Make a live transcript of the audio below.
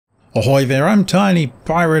Ahoy there, I'm Tiny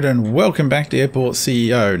Pirate and welcome back to Airport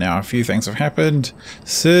CEO. Now, a few things have happened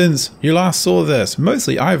since you last saw this.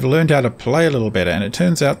 Mostly, I've learned how to play a little better, and it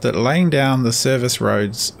turns out that laying down the service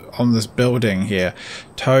roads on this building here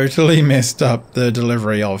totally messed up the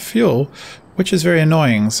delivery of fuel, which is very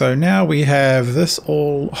annoying. So now we have this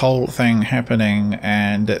whole thing happening,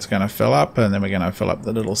 and it's going to fill up, and then we're going to fill up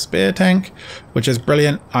the little spare tank, which is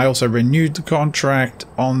brilliant. I also renewed the contract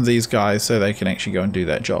on these guys so they can actually go and do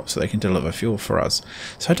that job, so they can deliver fuel for us.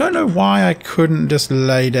 So I don't know why I couldn't just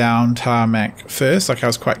lay down tarmac first. Like, I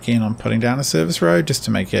was quite keen on putting down a service road just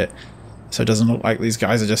to make it so it doesn't look like these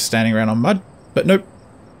guys are just standing around on mud, but nope.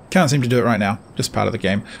 Can't seem to do it right now. Just part of the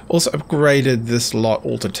game. Also upgraded this lot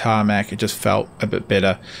all to tarmac. It just felt a bit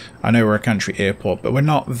better. I know we're a country airport, but we're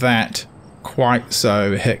not that quite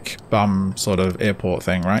so hick bum sort of airport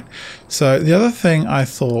thing, right? So the other thing I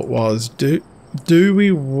thought was, do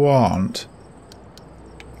we want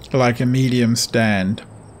like a medium stand?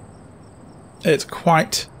 It's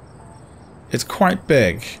quite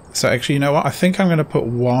big. So actually, you know what? I think I'm going to put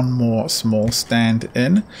one more small stand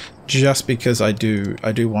in, just because I do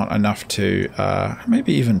want enough to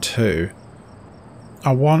maybe even two.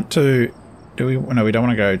 I want to. No, we don't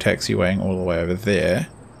want to go taxiwaying all the way over there.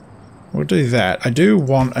 We'll do that. I do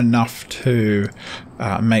want enough to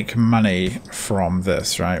make money from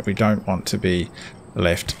this, right? We don't want to be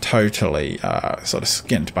left totally sort of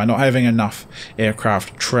skint by not having enough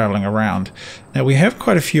aircraft traveling around. Now we have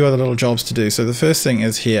quite a few other little jobs to do. So the first thing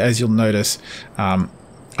is here, as you'll notice,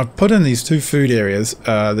 I've put in these two food areas.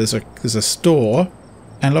 There's a store,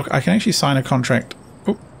 and look, I can actually sign a contract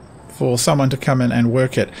for someone to come in and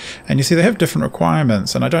work it. And you see they have different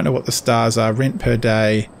requirements, and I don't know what the stars are. Rent per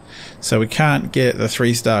day. So we can't get the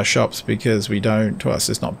 3-star shops because to us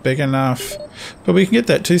it's not big enough. But we can get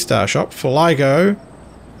that 2-star shop, Flygo.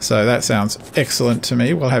 So that sounds excellent to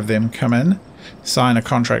me. We'll have them come in, sign a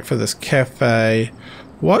contract for this cafe.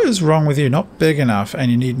 What is wrong with you? Not big enough, and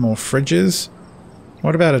you need more fridges?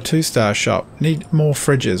 What about a 2-star shop? Need more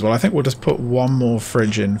fridges. Well, I think we'll just put one more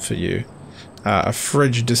fridge in for you. A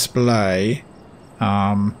fridge display.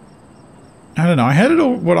 I don't know. I had it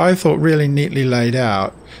all what I thought really neatly laid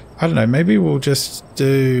out. I don't know. Maybe we'll just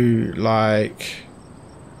do like,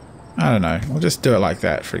 I don't know. We'll just do it like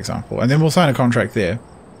that, for example. And then we'll sign a contract there.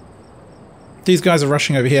 These guys are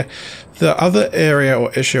rushing over here. The other area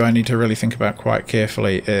or issue I need to really think about quite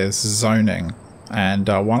carefully is zoning. And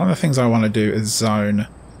one of the things I want to do is zone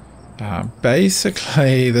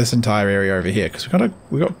basically this entire area over here, because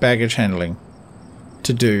we've got baggage handling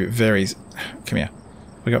to do very. Come here.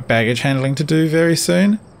 We got baggage handling to do very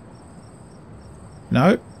soon.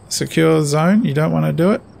 No, secure zone. You don't want to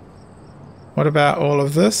do it. What about all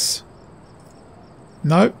of this?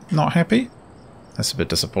 Nope, not happy. That's a bit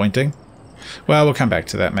disappointing. Well, we'll come back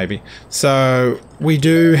to that maybe. So we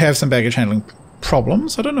do have some baggage handling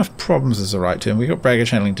problems. I don't know if problems is the right term. We've got baggage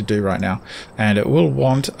handling to do right now, and it will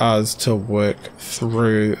want us to work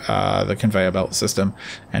through the conveyor belt system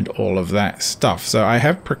and all of that stuff. So I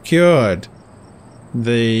have procured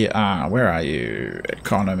the where are you?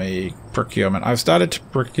 Economy procurement. I've started to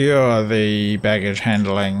procure the baggage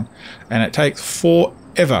handling, and it takes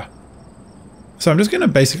forever. So I'm just going to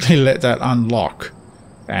basically let that unlock,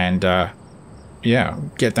 and yeah,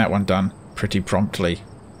 get that one done pretty promptly.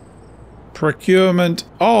 Procurement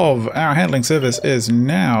of our handling service is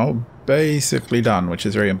now basically done, which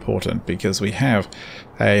is very important because we have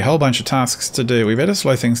a whole bunch of tasks to do. We better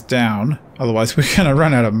slow things down, otherwise we're going to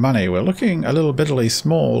run out of money. We're looking a little bitterly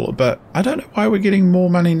small, but I don't know why we're getting more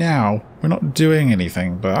money now. We're not doing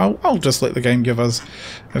anything, but I'll just let the game give us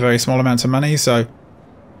a very small amount of money. So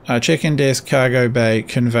check-in desk, cargo bay,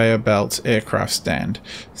 conveyor belts, aircraft stand.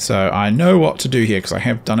 So I know what to do here because I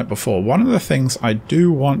have done it before. One of the things I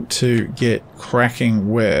do want to get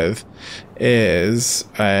cracking with is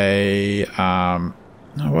a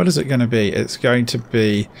what is it going to be? It's going to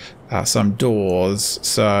be some doors.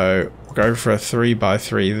 So we'll go for a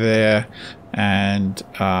 3x3 there, and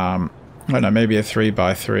I don't know, maybe a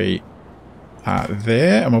 3x3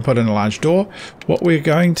 there, and we'll put in a large door. What we're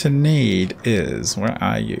going to need is, where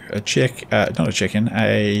are you? Not a check-in,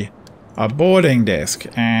 a boarding desk,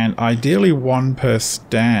 and ideally one per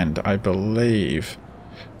stand, I believe.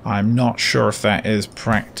 I'm not sure if that is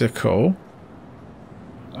practical.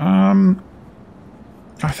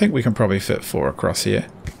 I think we can probably fit 4 across here.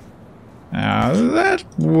 That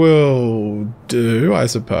will do, I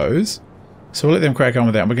suppose. So we'll let them crack on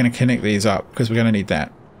with that. We're going to connect these up because we're going to need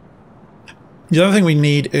that. The other thing we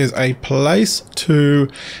need is a place to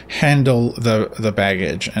handle the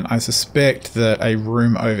baggage, and I suspect that a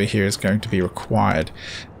room over here is going to be required.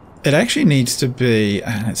 it actually needs to be,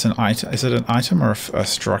 it's an item. Is it an item or a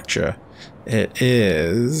structure? It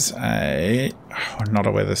is a, not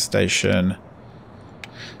a weather station.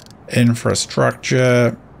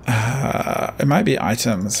 Infrastructure. It might be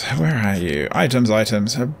items. Where are you? Items.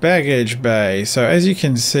 A baggage bay. So as you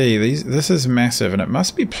can see, this is massive, and it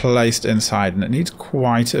must be placed inside, and it needs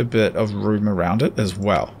quite a bit of room around it as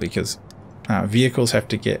well, because vehicles have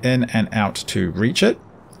to get in and out to reach it,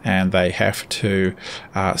 and they have to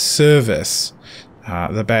service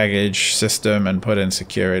the baggage system and put in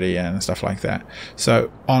security and stuff like that.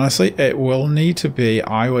 So honestly, it will need to be,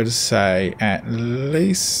 I would say, at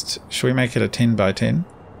least, should we make it a 10 by 10?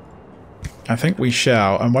 I think we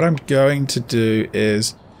shall. And what I'm going to do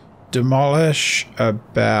is demolish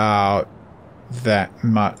about that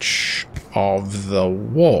much of the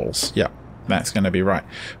walls. Yep, that's going to be right.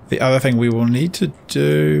 The other thing we will need to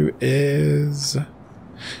do is...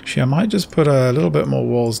 Actually, I might just put a little bit more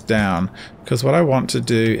walls down, because what I want to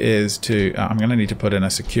do is to... I'm going to need to put in a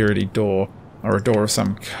security door, or a door of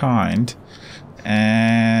some kind.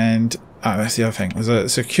 And... that's the other thing. There's a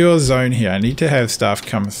secure zone here. I need to have staff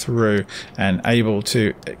come through and able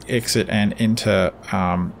to exit and enter...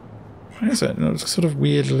 what is it? It's sort of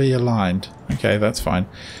weirdly aligned. Okay, that's fine.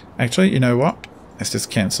 Actually, you know what? Let's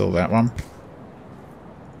just cancel that one.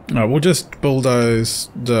 We'll just bulldoze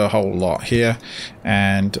the whole lot here,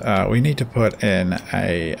 and we need to put in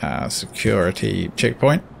a security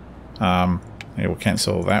checkpoint. We'll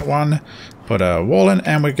cancel that one, put a wall in,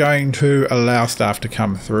 and we're going to allow staff to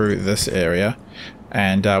come through this area,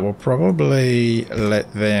 and we'll probably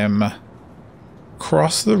let them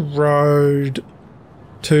cross the road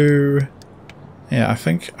to... Yeah, I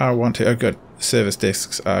think I want to... Oh, good. Service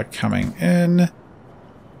desks are coming in.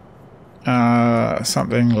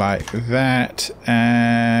 Something like that,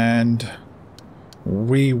 and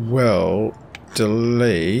we will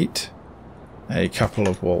delete a couple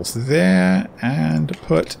of walls there and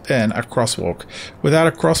put in a crosswalk. Without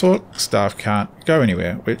a crosswalk, staff can't go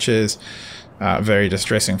anywhere, which is very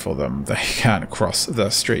distressing for them. They can't cross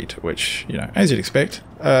the street, which, you know, as you'd expect,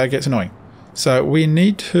 gets annoying. So we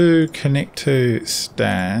need to connect to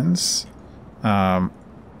stands,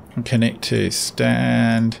 connect to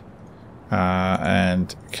stand,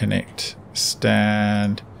 and connect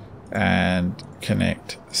stand, and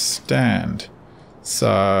connect stand.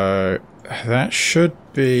 So that should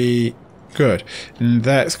be good. And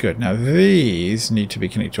that's good. Now these need to be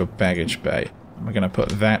connected to a baggage bay. We're going to put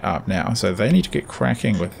that up now. So they need to get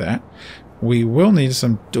cracking with that. We will need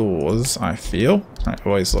some doors, I feel. That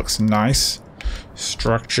always looks nice.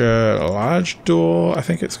 Structure, a large door, I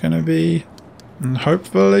think it's going to be. And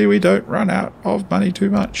hopefully we don't run out of money too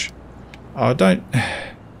much. Oh, don't.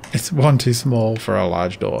 It's one too small for a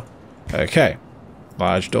large door. Okay.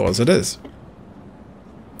 Large doors it is.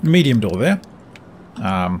 Medium door there.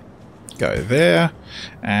 Go there.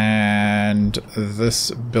 And this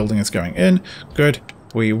building is going in. Good.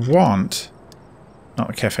 We want... Not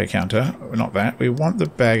the cafe counter. Not that. We want the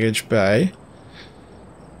baggage bay.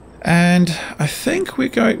 And I think we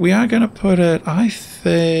are going to put it, I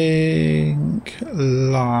think,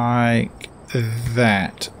 like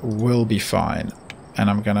that will be fine. And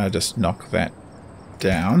I'm going to just knock that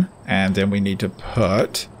down. And then we need to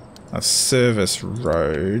put a service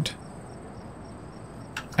road.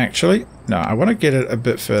 Actually, no, I want to get it a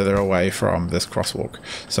bit further away from this crosswalk.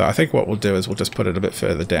 So I think what we'll do is we'll just put it a bit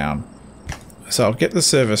further down. So I'll get the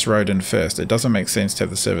service road in first. It doesn't make sense to have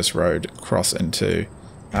the service road cross into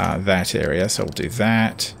that area. So we'll do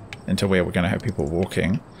that into where we're going to have people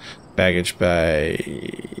walking. Baggage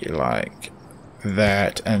bay like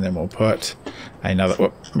that. And then we'll put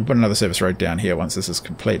another service road down here once this is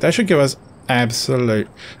complete. That should give us absolute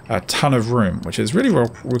a ton of room, which is really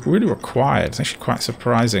required. It's actually quite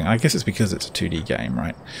surprising. I guess it's because it's a 2D game,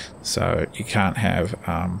 right? So you can't have...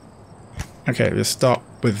 okay, let's stop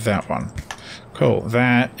with that one. Cool.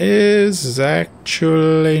 That is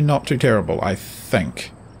actually not too terrible, I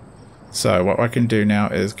think. So what I can do now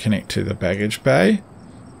is connect to the baggage bay.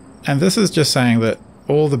 And this is just saying that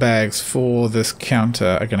all the bags for this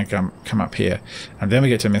counter are going to come up here. And then we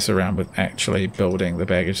get to mess around with actually building the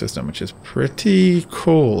baggage system, which is pretty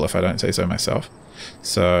cool if I don't say so myself.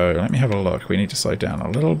 So let me have a look. We need to slow down a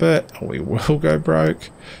little bit or we will go broke.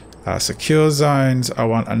 Secure zones. I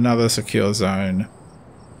want another secure zone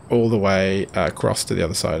all the way across to the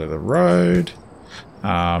other side of the road.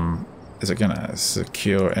 Is it going to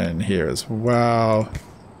secure in here as well?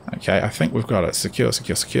 Okay, I think we've got it. Secure,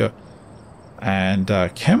 secure, secure. And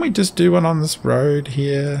can we just do one on this road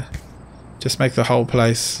here? Just make the whole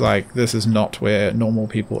place like this is not where normal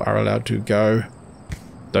people are allowed to go.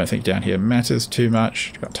 Don't think down here matters too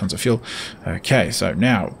much. Got tons of fuel. Okay, so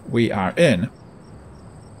now we are in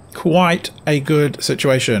quite a good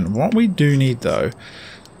situation. What we do need, though,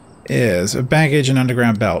 is a baggage and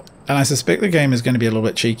underground belt. And I suspect the game is going to be a little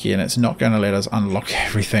bit cheeky and it's not going to let us unlock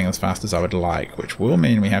everything as fast as I would like, which will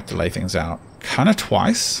mean we have to lay things out kind of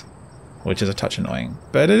twice, which is a touch annoying.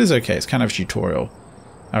 But it is okay. It's kind of a tutorial.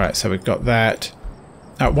 Alright, so we've got that.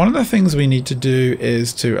 One of the things we need to do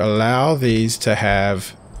is to allow these to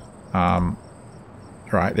have...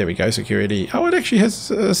 right, there we go, security. Oh, it actually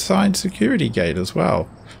has a assigned security gate as well.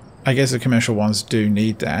 I guess the commercial ones do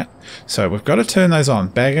need that. So we've got to turn those on.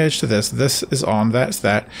 Baggage to this. This is on. That's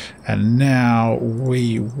that. And now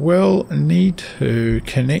we will need to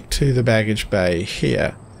connect to the baggage bay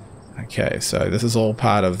here. Okay, so this is all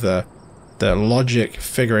part of the logic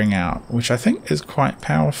figuring out, which I think is quite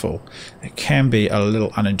powerful. It can be a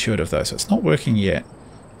little unintuitive though, so it's not working yet.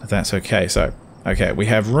 But that's okay. So, okay, we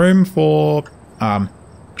have room for...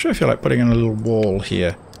 actually I feel like putting in a little wall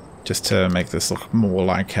here, just to make this look more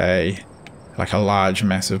like a large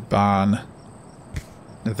massive barn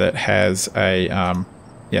that has a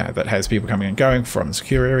that has people coming and going from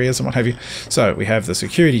secure areas and what have you. So we have the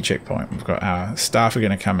security checkpoint. We've got our staff are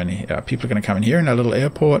going to come in here. People are going to come in here in a little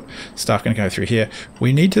airport. Staff going to go through here.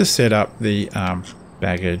 We need to set up the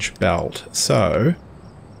baggage belt. So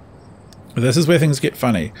this is where things get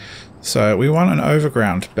funny. So we want an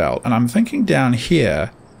overground belt, and I'm thinking down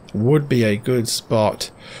here would be a good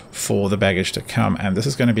spot for the baggage to come, and this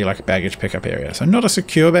is going to be like a baggage pickup area. So not a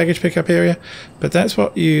secure baggage pickup area, but that's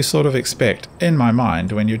what you sort of expect in my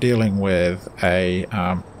mind when you're dealing with a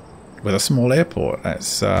small airport.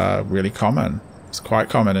 That's really common. It's quite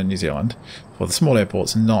common in New Zealand for the small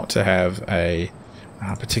airports not to have a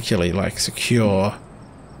particularly like secure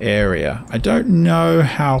area. I don't know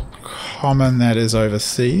how common that is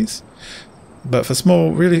overseas, but for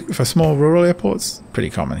small rural airports,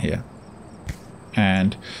 pretty common here.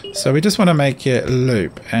 And so we just want to make it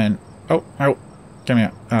loop, and oh, come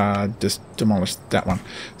here, just demolish that one.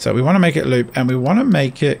 So we want to make it loop, and we want to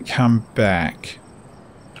make it come back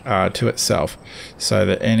to itself, so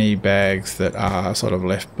that any bags that are sort of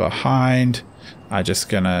left behind are just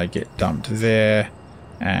gonna get dumped there,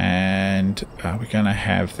 and we're gonna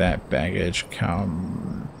have that baggage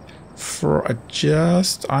come for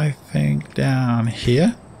just, I think, down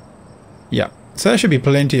here. Yeah, so there should be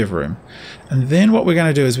plenty of room. And then what we're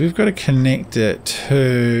going to do is we've got to connect it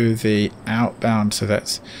to the outbound. So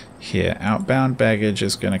that's here. Outbound baggage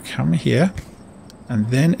is going to come here, and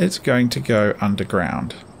then it's going to go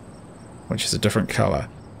underground, which is a different color.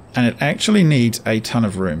 And it actually needs a ton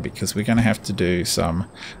of room because we're going to have to do some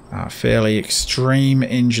fairly extreme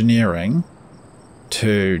engineering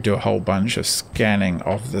to do a whole bunch of scanning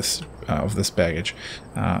of this baggage.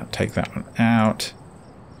 Take that one out.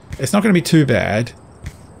 It's not going to be too bad.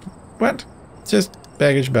 What? Just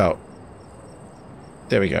baggage belt.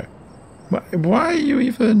 There we go. Why are you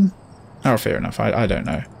even... Oh, fair enough. I don't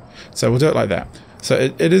know. So we'll do it like that. So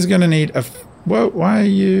it is going to need a... Whoa, why are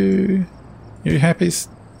you... You happy?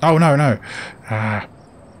 Oh, no.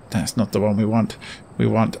 That's not the one we want. We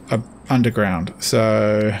want a underground.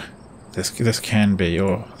 So... This can be a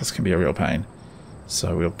real pain.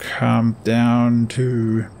 So we'll come down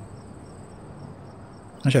to...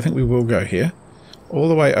 Actually, I think we will go here. All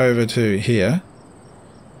the way over to here.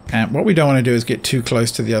 And what we don't want to do is get too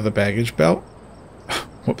close to the other baggage belt.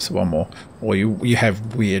 Whoops, one more. Or you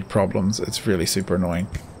have weird problems. It's really super annoying.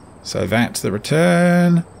 So that's the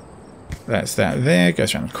return. That's that there.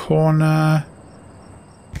 Goes around the corner.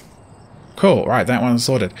 Cool, right, that one's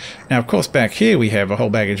sorted. Now, of course, back here we have a whole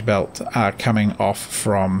baggage belt coming off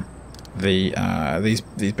from the these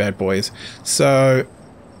bad boys. So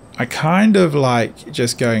I kind of like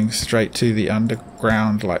just going straight to the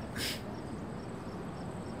underground, like...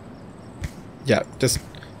 Yeah, just...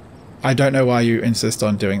 I don't know why you insist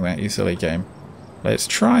on doing that, you silly game. Let's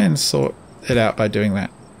try and sort it out by doing that.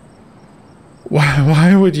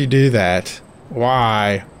 Why would you do that?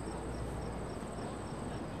 Why?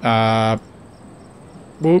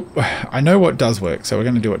 Well, I know what does work, so we're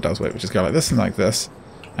going to do what does work, which is go like this and like this,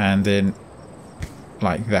 and then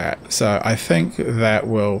like that. So I think that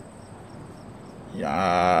will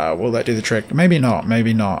that do the trick? Maybe not,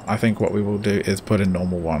 maybe not. I think what we will do is put in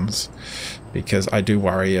normal ones, because I do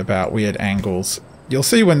worry about weird angles. You'll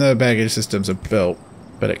see when the baggage systems are built,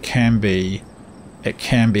 but it can be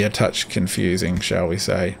a touch confusing, shall we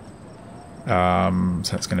say.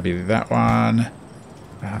 So it's going to be that one,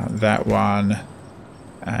 and that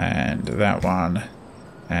one,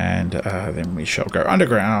 and then we shall go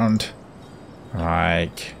underground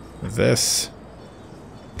like this,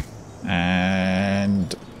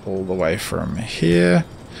 and all the way from here.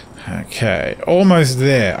 Okay, almost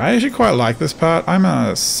there. I actually quite like this part. I'm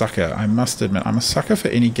a sucker, I must admit. I'm a sucker for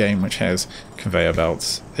any game which has conveyor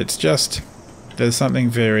belts. It's just, there's something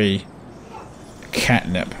very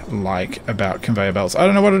catnip-like about conveyor belts. I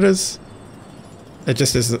don't know what it is. It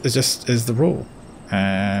just is the rule.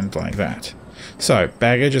 And like that. So,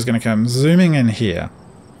 baggage is going to come zooming in here.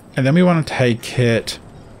 And then we want to take it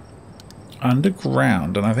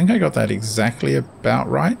underground. And I think I got that exactly about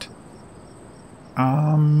right.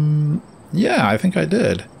 Yeah, I think I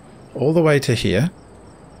did. All the way to here.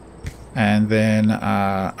 And then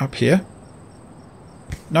up here.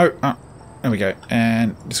 No, there we go.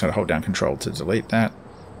 And just got to hold down control to delete that.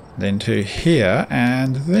 Then to here,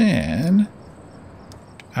 and then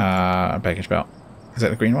baggage belt. Is that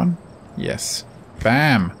the green one? Yes.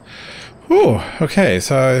 Bam! Ooh, okay,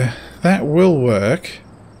 so that will work.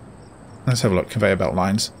 Let's have a look. Conveyor belt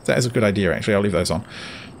lines. That is a good idea, actually. I'll leave those on.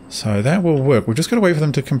 So that will work. We've just got to wait for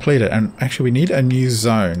them to complete it. And actually, we need a new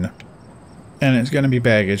zone. And it's going to be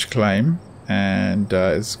baggage claim. And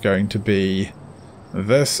it's going to be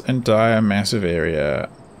this entire massive area.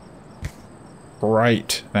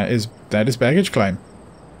 Great. That is baggage claim.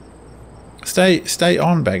 Stay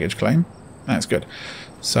on baggage claim. That's good.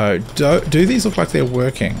 So do these look like they're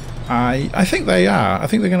working? I think they are. I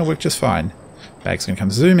think they're going to work just fine. Bag's going to come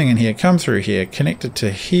zooming in here, come through here, connected to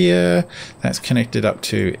here. That's connected up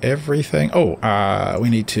to everything. Oh, we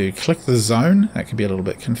need to click the zone. That could be a little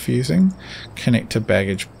bit confusing. Connect to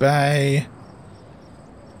baggage bay.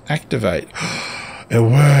 Activate. It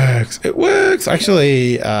works. It works.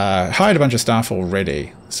 Actually, hired a bunch of staff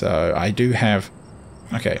already. So I do have...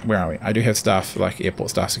 Okay, where are we? I do have staff like airport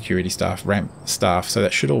staff, security staff, ramp staff. So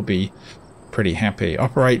that should all be pretty happy.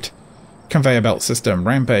 Operate conveyor belt system,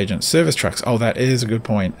 ramp agents, service trucks. Oh, that is a good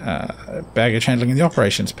point. Baggage handling in the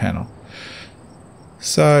operations panel.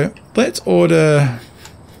 So let's order...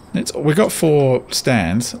 We've got 4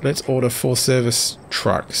 stands. Let's order 4 service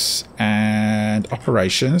trucks and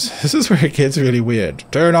operations. This is where it gets really weird.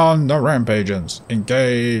 Turn on the ramp agents.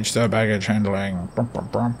 Engage the baggage handling. Brum, brum,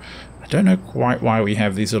 brum. I don't know quite why we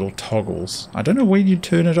have these little toggles. I don't know when you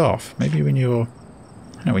turn it off. Maybe when you're...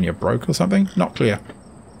 I don't know, when you're broke or something? Not clear.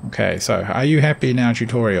 Okay, so are you happy now,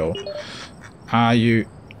 tutorial? Are you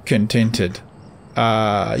contented?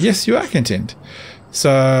 Yes, you are content.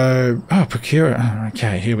 So, procure.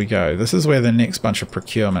 Okay, here we go. This is where the next bunch of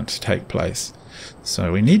procurements take place.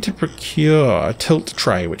 So we need to procure a tilt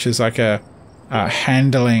tray, which is like a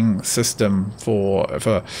handling system for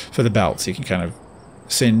the belts. You can kind of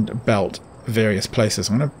send a belt various places.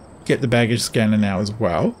 I'm going to get the baggage scanner now as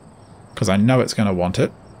well, because I know it's going to want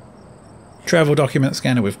it. Travel document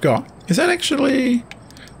scanner we've got. Is that actually...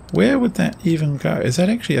 Where would that even go? Is that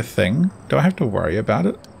actually a thing? Do I have to worry about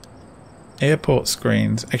it? Airport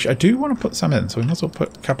screens. Actually, I do want to put some in, so we might as well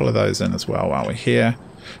put a couple of those in as well while we're here.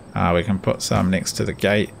 We can put some next to the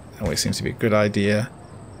gate. Always seems to be a good idea.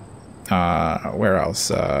 Where else?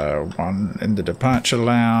 One in the departure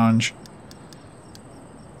lounge.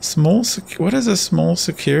 What is a small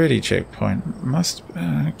security checkpoint?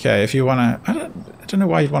 Okay, if you want to... I don't know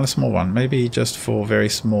why you'd want a small one. Maybe just for very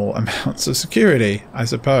small amounts of security, I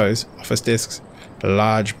suppose. Office desks.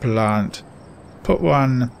 Large plant. Put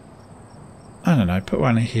one... I don't know, put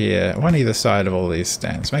one here, one either side of all these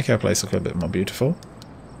stands. Make our place look a bit more beautiful.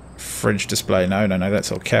 Fridge display, no,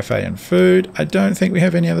 that's all cafe and food. I don't think we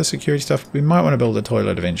have any other security stuff. We might want to build a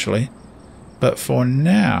toilet eventually. But for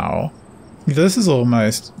now, this is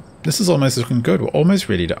almost looking good. We're almost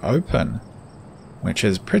ready to open, which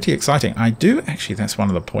is pretty exciting. I do, actually, that's one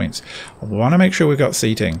of the points. I want to make sure we've got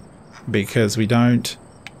seating, because we don't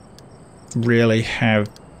really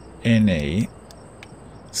have any...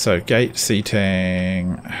 So gate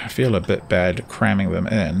seating, I feel a bit bad cramming them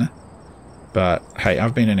in, but hey,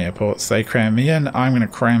 I've been in airports, they cram me in, I'm going to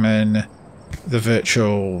cram in the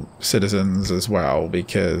virtual citizens as well,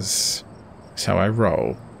 because that's how I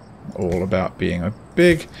roll. All about being a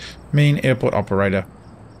big, mean airport operator.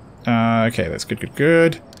 Okay, that's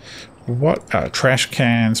good. What, trash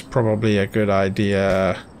cans, probably a good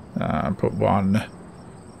idea. Put one...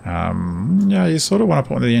 yeah, you sort of want to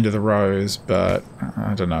put one at the end of the rows, but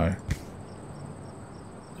I don't know.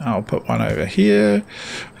 I'll put one over here.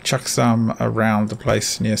 Chuck some around the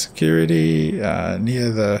place near security,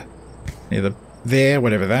 near there,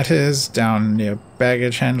 whatever that is. Down near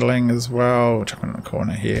baggage handling as well. Chuck one in the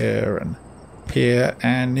corner here and here,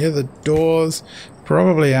 and near the doors.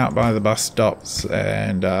 Probably out by the bus stops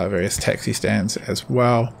and various taxi stands as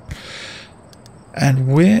well.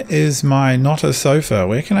 And where is my not a sofa?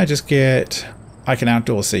 Where can I just get like an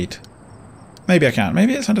outdoor seat? Maybe I can't.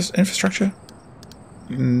 Maybe it's under infrastructure.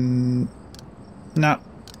 No.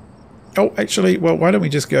 Oh, actually, well, why don't we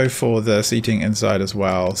just go for the seating inside as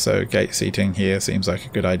well? So gate seating here seems like a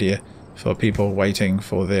good idea for people waiting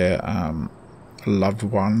for their loved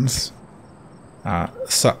ones,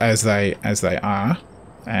 so as they are,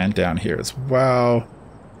 and down here as well.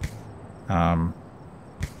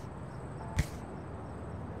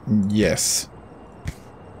 Yes.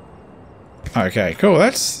 Okay, cool.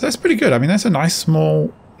 That's pretty good. I mean, that's a nice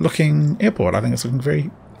small looking airport. I think it's looking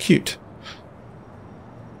very cute.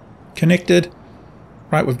 Connected.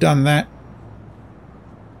 Right, we've done that.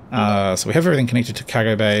 So we have everything connected to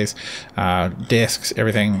cargo bays, desks,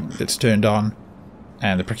 everything that's turned on,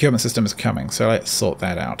 and the procurement system is coming. So let's sort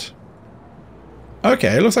that out.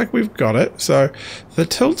 Okay, it looks like we've got it. So the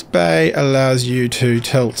tilt bay allows you to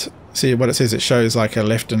tilt. See what it says? It shows like a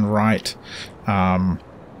left and right. I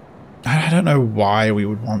don't know why we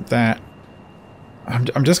would want that.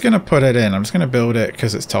 I'm just going to put it in. I'm just going to build it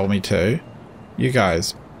because it's told me to. You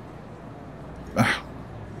guys.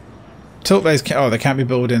 Tilt bays, they can't be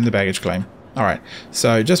built in the baggage claim. Alright,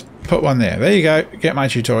 so just put one there. There you go. Get my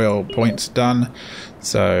tutorial points done.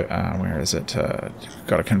 So, where is it?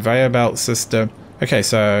 Got a conveyor belt system. Okay,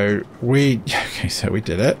 so we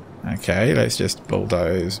did it. Okay, let's just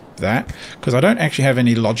bulldoze that, because I don't actually have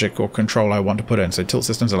any logic or control I want to put in. So tilt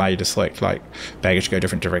systems allow you to select like baggage go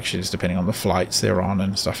different directions depending on the flights they're on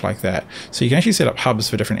and stuff like that. So you can actually set up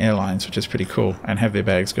hubs for different airlines, which is pretty cool, and have their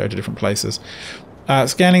bags go to different places.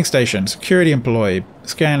 Scanning station, security employee,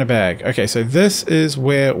 scan a bag. Okay, so this is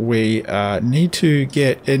where we need to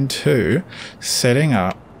get into setting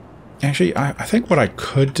up. Actually, I think what I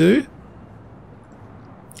could do,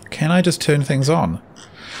 can I just turn things on?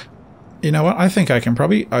 You know what, I think I can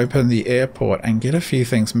probably open the airport and get a few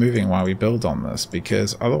things moving while we build on this,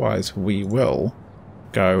 because otherwise we will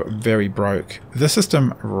go very broke. The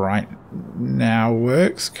system right now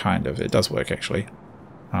works, kind of. It does work, actually.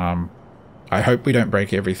 I hope we don't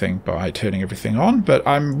break everything by turning everything on, but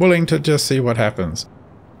I'm willing to just see what happens.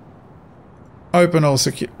 Open all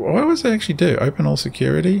security. What does it actually do? Open all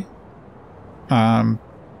security? The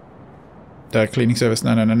cleaning service,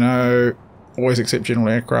 no. Always accept general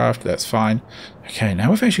aircraft, that's fine. Okay, now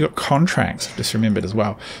we've actually got contracts, I've just remembered as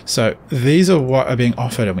well. So these are what are being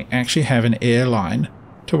offered, and we actually have an airline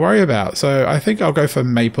to worry about. So I think I'll go for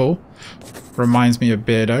Maple. Reminds me of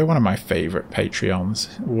Beardo, one of my favourite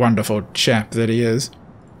Patreons. Wonderful chap that he is.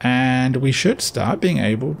 And we should start being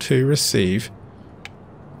able to receive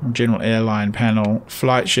general airline panel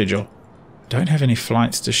flight schedule. Don't have any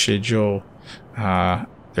flights to schedule.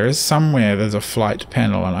 There is somewhere there's a flight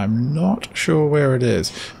panel, and I'm not sure where it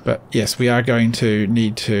is. But yes, we are going to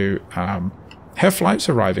need to have flights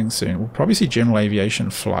arriving soon. We'll probably see general aviation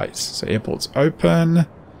flights. So airport's open.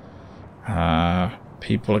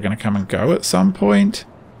 People are going to come and go at some point.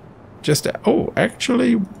 Oh,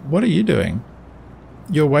 actually, what are you doing?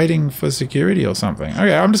 You're waiting for security or something.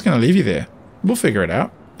 Okay, I'm just going to leave you there. We'll figure it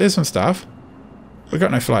out. There's some stuff. We've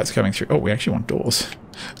got no flights coming through. Oh, we actually want doors.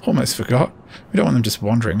 Almost forgot. We don't want them just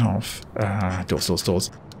wandering off. Doors.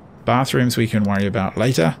 Bathrooms we can worry about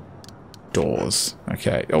later. Doors.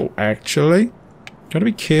 Okay. Oh, actually, got to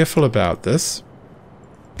be careful about this.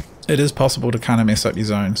 It is possible to kind of mess up your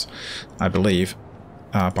zones, I believe,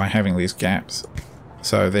 by having these gaps.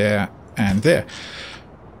 So there and there.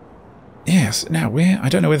 Yes, now I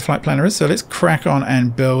don't know where the flight planner is, so let's crack on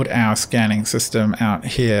and build our scanning system out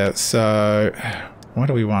here. So what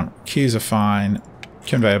do we want? Queues are fine.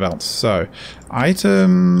 Conveyor belts. So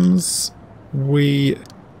items,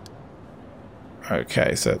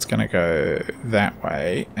 okay, so it's going to go that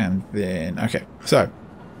way, and then, okay, so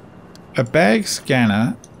a bag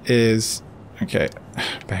scanner is, okay,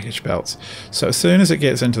 baggage belts. So as soon as it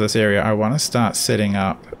gets into this area, I want to start setting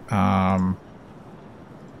up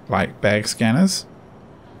like bag scanners,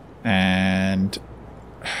 and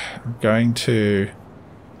I'm going to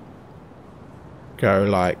go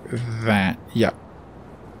like that. Yep.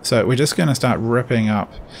 So we're just going to start ripping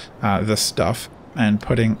up this stuff and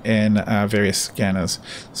putting in various scanners.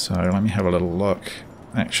 So let me have a little look.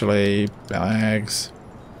 Actually, bags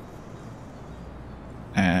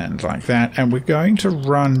and like that. And we're going to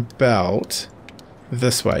run belt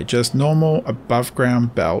this way, just normal above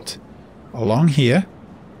ground belt along here.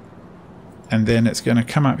 And then it's going to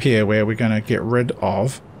come up here where we're going to get rid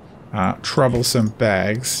of troublesome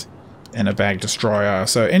bags in a bag destroyer.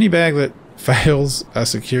 So any bag that fails a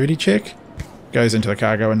security check goes into the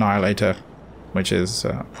cargo annihilator, which is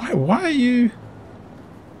why are you,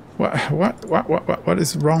 what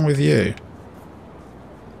is wrong with you?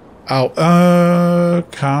 Oh,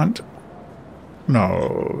 can't,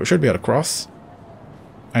 no, should be able to cross.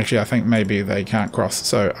 Actually, I think maybe they can't cross,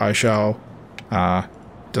 so I shall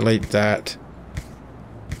delete that.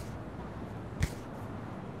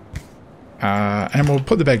 And we'll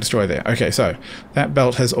put the bag destroyer there. Okay, so that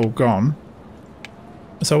belt has all gone.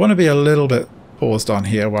 So I want to be a little bit paused on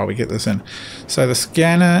here while we get this in. So the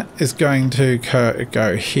scanner is going to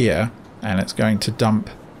go here, and it's going to dump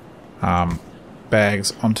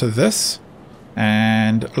bags onto this.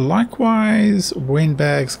 And likewise, when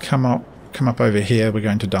bags come up over here, we're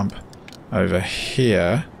going to dump over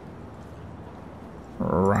here.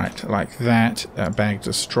 Right, like that. Bag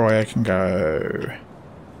destroyer can go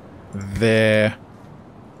there.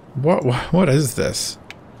 What is this?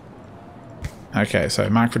 Okay, so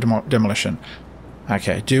mark for demolition.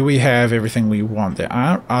 Okay, do we have everything we want? There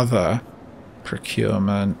are other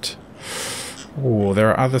procurement. Oh, there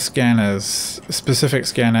are other scanners. A specific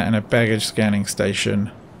scanner and a baggage scanning station.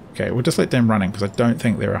 Okay, we'll just let them running because I don't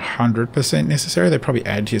think they're 100% necessary. They probably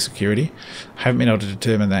add to your security. I haven't been able to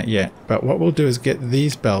determine that yet. But what we'll do is get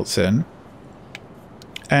these belts in.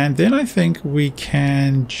 And then I think we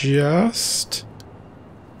can just...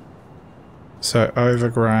 So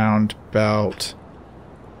overground belt.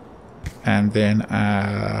 And then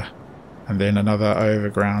another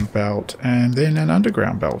overground belt. And then an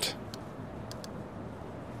underground belt.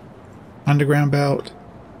 Underground belt.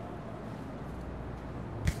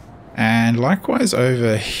 And likewise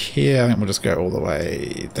over here, I think we'll just go all the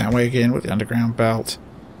way that way again with the underground belt.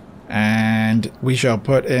 And we shall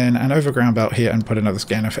put in an overground belt here and put another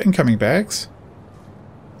scanner for incoming bags.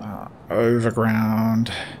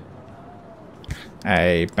 Overground.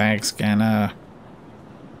 A bag scanner.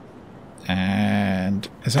 And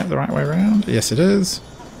is that the right way around? Yes, it is.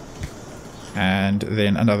 And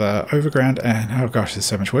then another overground, and oh gosh, there's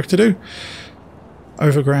so much work to do.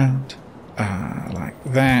 Overground, like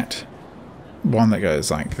that. One that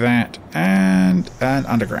goes like that, and an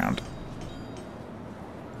underground.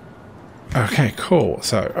 Okay, cool.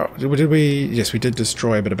 So, did we? Yes, we did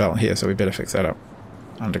destroy a bit of belt here, so we better fix that up.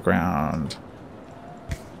 Underground.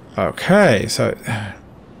 Okay, so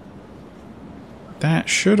that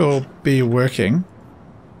should all be working.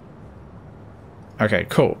 Okay,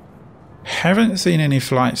 cool. Haven't seen any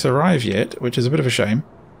flights arrive yet, which is a bit of a shame,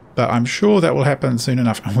 but I'm sure that will happen soon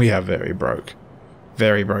enough, and we are very broke.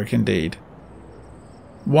 Very broke indeed.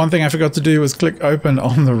 One thing I forgot to do was click open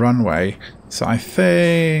on the runway, so I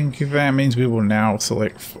think that means we will now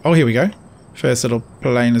select... Oh, here we go. First little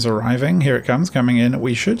plane is arriving. Here it comes, coming in.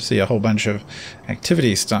 We should see a whole bunch of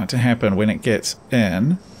activities start to happen when it gets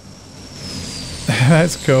in.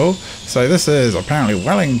 That's cool. So this is apparently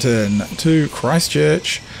Wellington to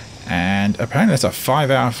Christchurch. And apparently that's a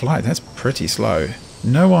 5-hour flight. That's pretty slow.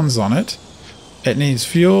 No one's on it. It needs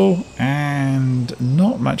fuel and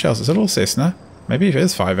not much else. It's a little Cessna. Maybe it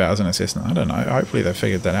is 5 hours in a Cessna. I don't know. Hopefully they've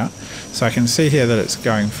figured that out. So I can see here that it's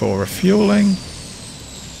going for refueling.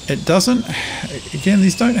 It doesn't... Again,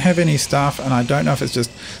 these don't have any staff, and I don't know if it's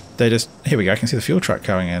just... They just... Here we go. I can see the fuel truck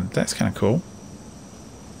going in. That's kind of cool.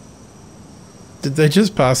 Did they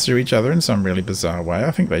just pass through each other in some really bizarre way?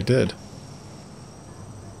 I think they did.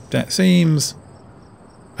 That seems...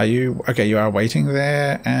 Are you... Okay, you are waiting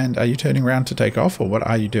there, and are you turning around to take off, or what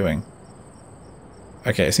are you doing?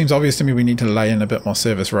 Okay, it seems obvious to me we need to lay in a bit more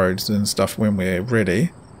service roads and stuff when we're ready.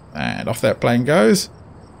 And off that plane goes.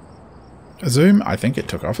 Zoom, I think it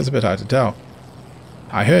took off. It's a bit hard to tell.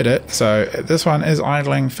 I heard it, so this one is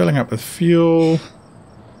idling, filling up with fuel.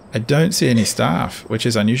 I don't see any staff, which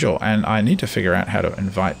is unusual, and I need to figure out how to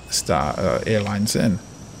invite airlines in.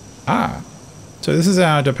 Ah, so this is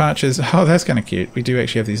our departures. Oh, that's kind of cute. We do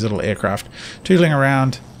actually have these little aircraft tootling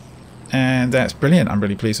around, and that's brilliant. I'm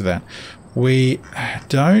really pleased with that. We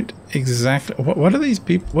don't exactly... What are these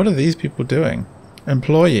people? What are these people doing?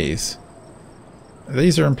 Employees.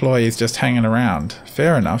 These are employees just hanging around.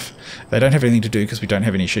 Fair enough. They don't have anything to do because we don't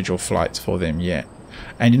have any scheduled flights for them yet.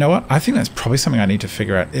 And you know what? I think that's probably something I need to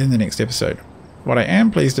figure out in the next episode. What I am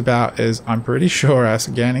pleased about is I'm pretty sure our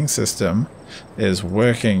scanning system is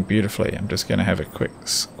working beautifully. I'm just going to have a quick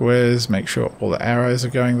squiz, make sure all the arrows are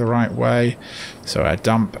going the right way. So I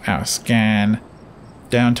dump our scan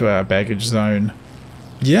down to our baggage zone.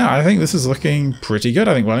 Yeah, I think this is looking pretty good.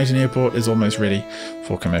 I think Wellington Airport is almost ready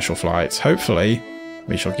for commercial flights. Hopefully,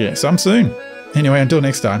 we shall get some soon. Anyway, until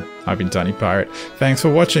next time, I've been Tiny Pirate. Thanks for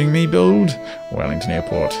watching me build Wellington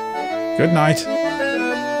Airport. Good night.